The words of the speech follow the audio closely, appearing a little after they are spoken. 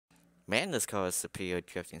Man, this car has superior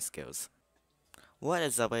drifting skills. What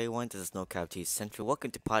is up, everyone? This is No Cavity Central.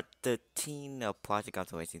 Welcome to part 13 of Project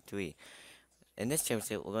Gotham Racing 3. In this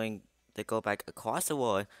championship, we're going to go back across the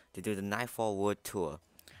world to do the Nightfall World Tour.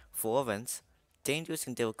 4 events: dangerous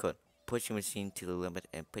and difficult, pushing machine to the limit,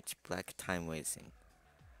 and pitch black time racing.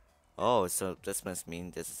 Oh, so this must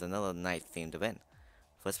mean this is another night-themed event.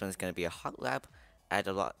 First one is going to be a hot lap at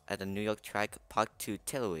the New York track, Park 2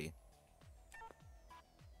 Tillery.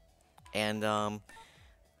 And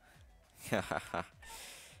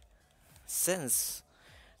since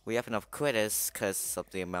we have enough credits because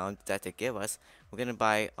of the amount that they give us, we're gonna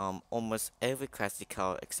buy almost every classic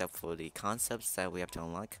car except for the concepts that we have to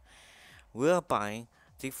unlock. We're buying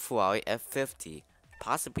the Ferrari F50,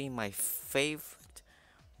 possibly my favorite.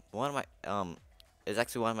 One of my it's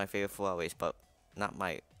actually one of my favorite Ferraris, but not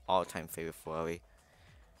my all-time favorite Ferrari.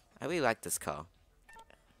 I really like this car.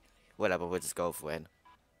 Whatever, we'll just go for it.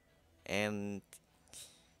 And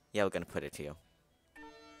yeah, we're gonna put it here.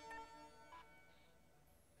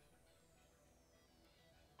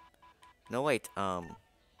 No, wait,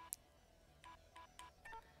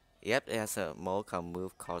 yep, it has a mode called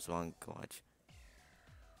Move Cars Around Garage.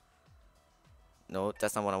 No,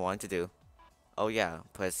 that's not what I wanted to do. Oh yeah,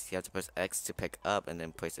 you have to press X to pick up and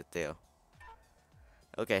then place it there.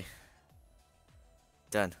 Okay.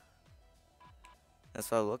 Done. That's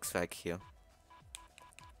what it looks like here.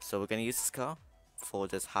 So we're gonna use this car for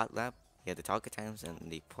this hot lap. Yeah, the target times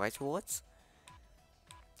and the price rewards.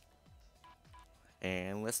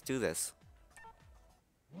 And let's do this.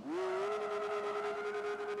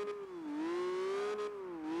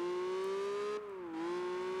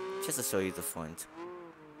 Just to show you the front,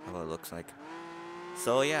 how it looks like.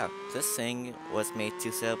 So yeah, this thing was made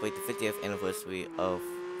to celebrate the 50th anniversary of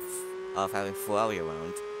having Ferrari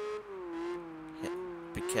around. Yeah,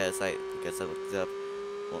 because I looked it up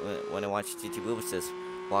when I watched YouTube Rubus's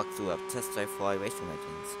walkthrough of test drive Ferrari racing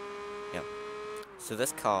legends. Yeah. So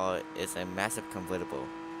this car is a massive convertible.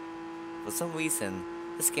 For some reason,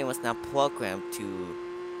 this game was now programmed to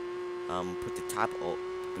put the top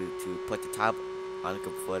on the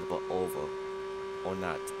convertible over, or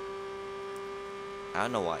not. I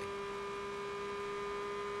don't know why.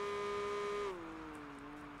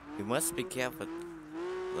 We must be careful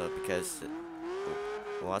because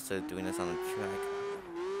we're also doing this on a track,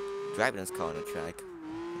 driving this car on a track.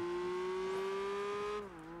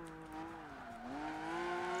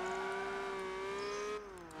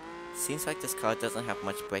 Seems like this car doesn't have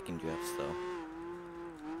much braking drifts though.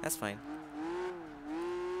 That's fine.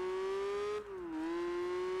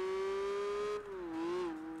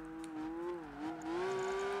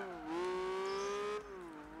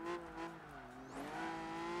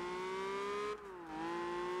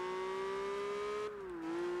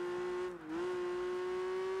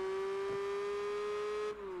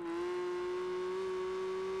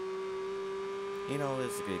 You know,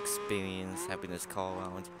 it's a good experience having this car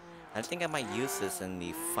around. I think I might use this in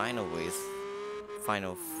the final race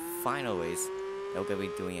that we're gonna be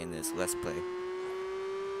doing in this Let's Play.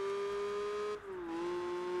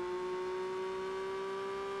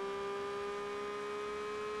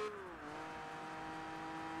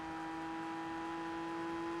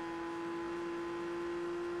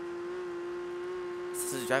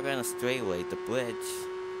 This is driving on a straightaway, the bridge,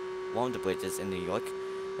 one of the bridges in New York.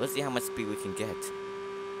 Let's see how much speed we can get.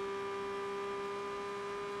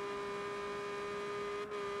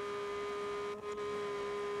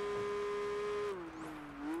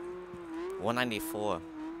 194.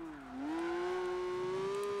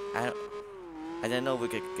 I didn't know we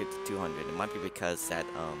could get to 200. It might be because that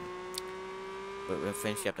we're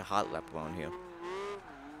finishing up the hot lap around here.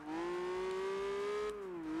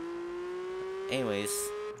 Anyways,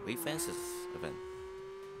 we finished this event.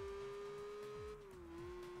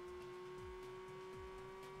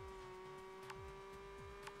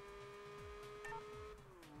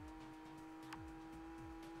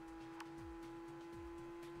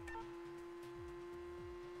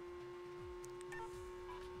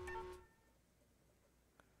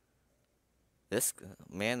 This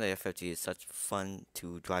man, the F50 is such fun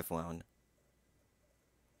to drive around.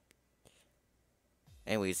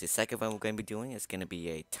 Anyways, the second one we're going to be doing is going to be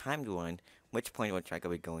a timed one. Which point one track are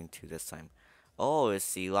we going to this time? Oh,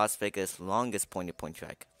 it's the Las Vegas longest point-to-point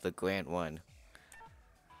track, the Grand One.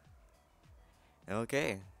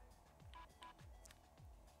 Okay.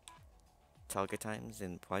 Target times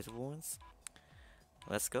and prize awards.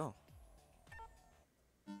 Let's go.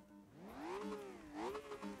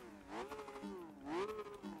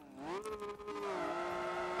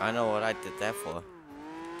 I know what I did that for.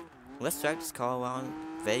 Let's drive this car around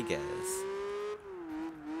Vegas.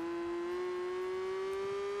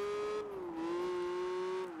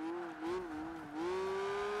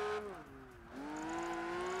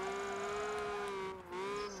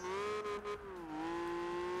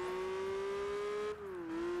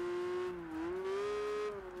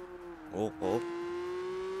 Oh, oh.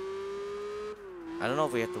 I don't know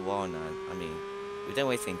if we hit the wall or not. I mean, we didn't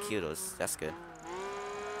waste any kudos. That's good.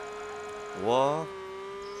 Whoa.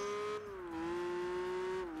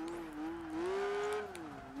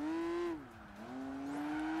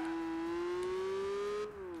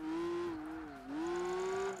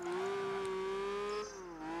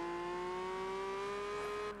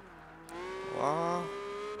 Whoa.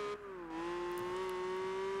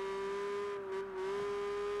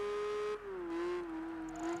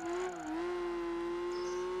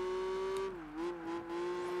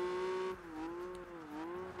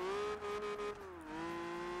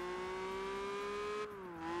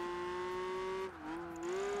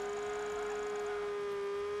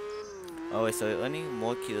 Oh, wait, so we're earning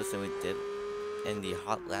more kudos than we did in the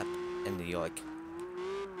hot lap in New York.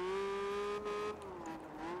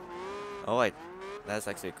 Oh, wait. That's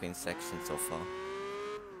actually a clean section so far.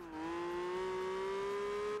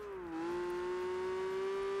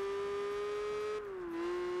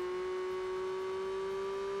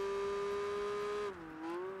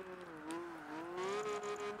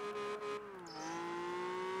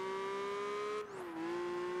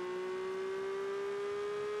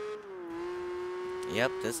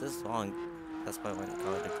 Yep, this is long. That's why we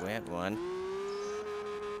call it a Grant Run.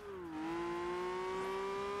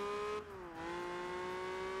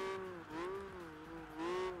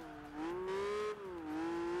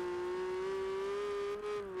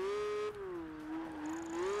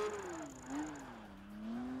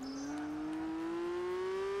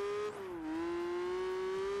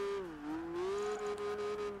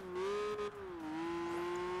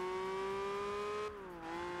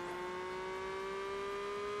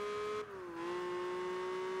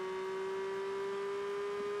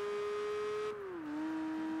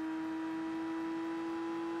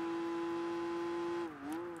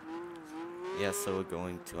 Yeah, so we're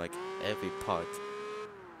going to like every part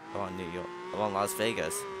around New York, around Las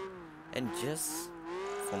Vegas, and just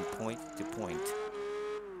from point to point.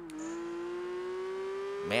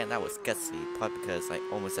 Man, that was gutsy, probably because I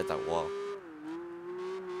almost hit that wall.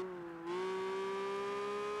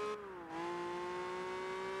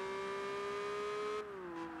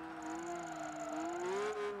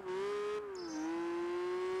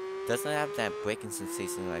 Doesn't have that braking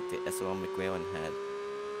sensation like the SLR McGraven had.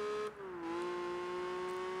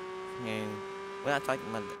 And we're not talking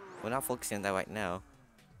about, we're not focusing on that right now.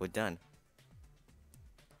 We're done.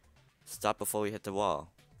 Stop before we hit the wall.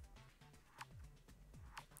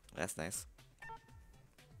 That's nice.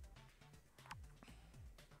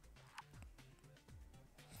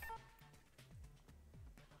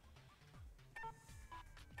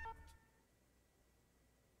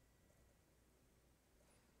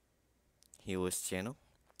 Heroes channel.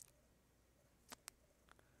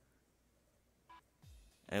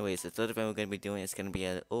 Anyways, the third event we're gonna be doing is gonna be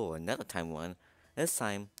another time one. This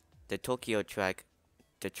time, the Tokyo track,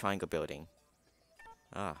 the Triangle Building.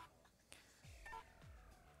 Ah.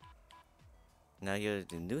 Now you're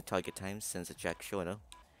the new target time since the track's shorter.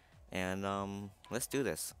 And let's do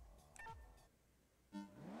this.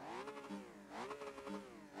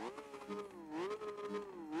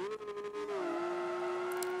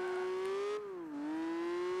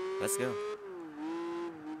 Let's go.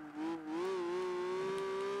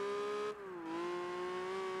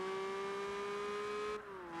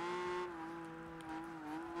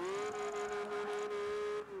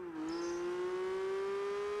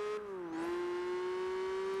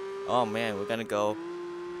 Oh man, we're gonna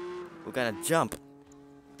jump.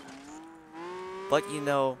 But you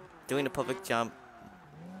know, doing the public jump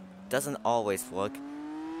doesn't always work,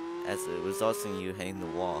 as it results in you hitting the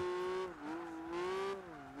wall.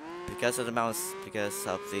 Because of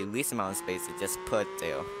the least amount of space it just put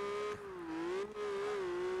there.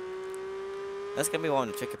 That's gonna be one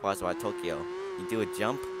of the tricky parts about Tokyo. You do a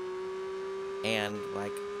jump, and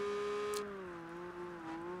like,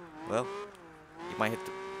 well, you might hit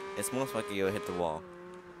it's most likely you'll hit the wall.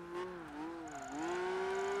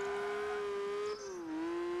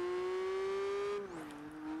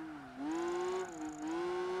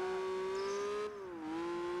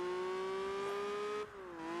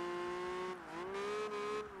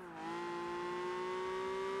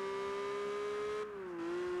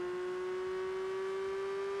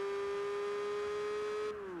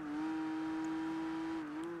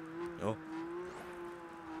 Oh.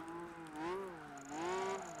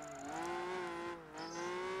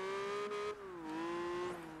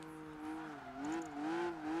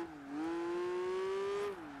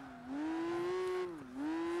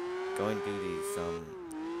 Going through these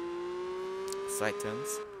side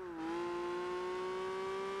turns.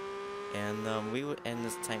 And we will end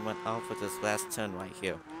this time one off with this last turn right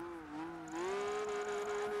here.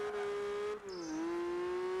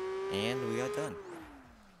 And we are done.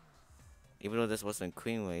 Even though this wasn't a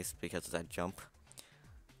clean race because of that jump.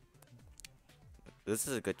 This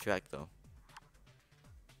is a good track though.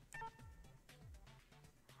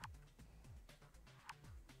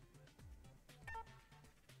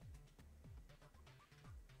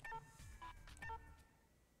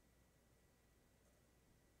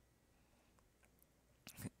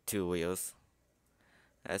 Two wheels.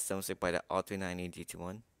 As demonstrated by the R390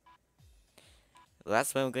 GT1. The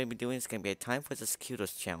last one we're going to be doing is going to be a time for the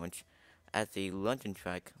Scooters challenge at the London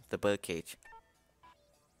track, the Birdcage.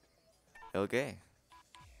 Okay.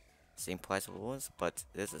 Same price rules, but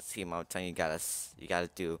this is the amount of time you gotta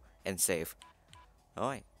do and save.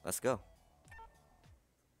 Alright, let's go.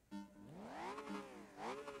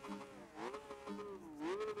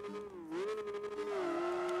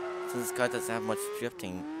 Since this car doesn't have much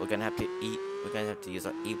drifting, we're gonna have to use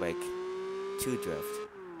our e-brake to drift.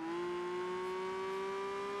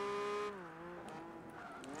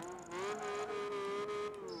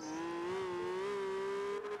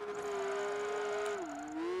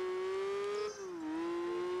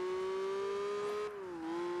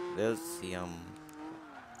 There's the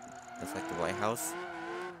it's like the White House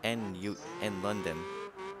and London.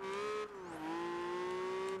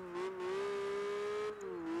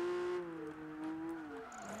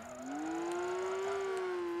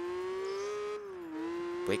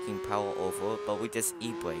 Braking power over, but we just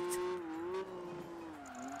e-braked.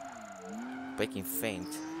 Braking faint.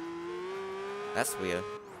 That's weird.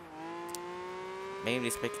 Maybe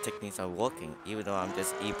these braking techniques are working, even though I'm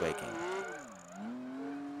just e-braking.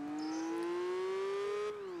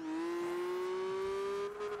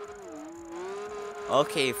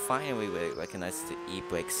 Okay, finally we recognize the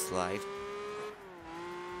e-brake slide.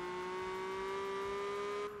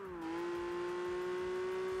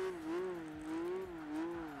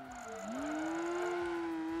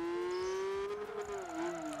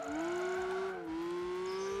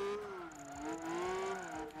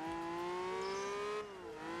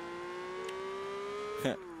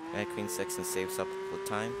 That clean section saves up for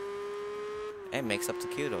time and makes up the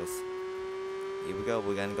kudos. Here we go,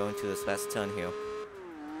 we're gonna go into this last turn here.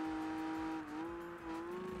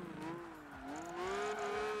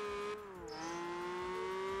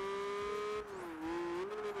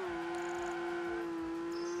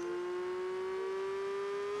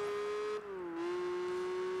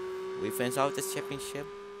 We finish out this championship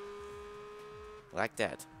like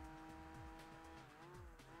that.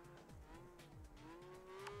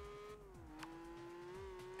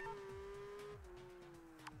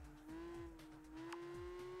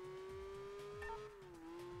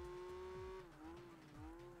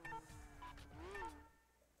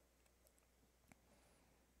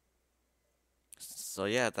 So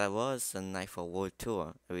yeah, that was the Nightfall World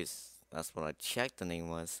Tour. At least that's what I checked the name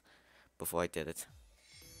was before I did it.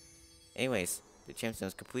 Anyways, the championship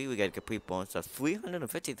is complete. We got a complete bonus of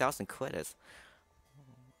 350,000 credits.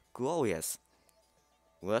 Glorious.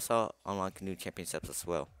 We also unlocked new championships as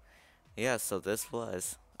well. Yeah, so this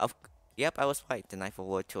was... Yep, I was right, the Nightfall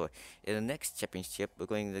World Tour. In the next championship, we're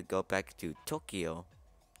going to go back to Tokyo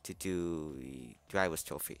to do the Driver's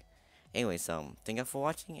Trophy. Anyways, thank you for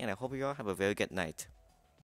watching, and I hope you all have a very good night.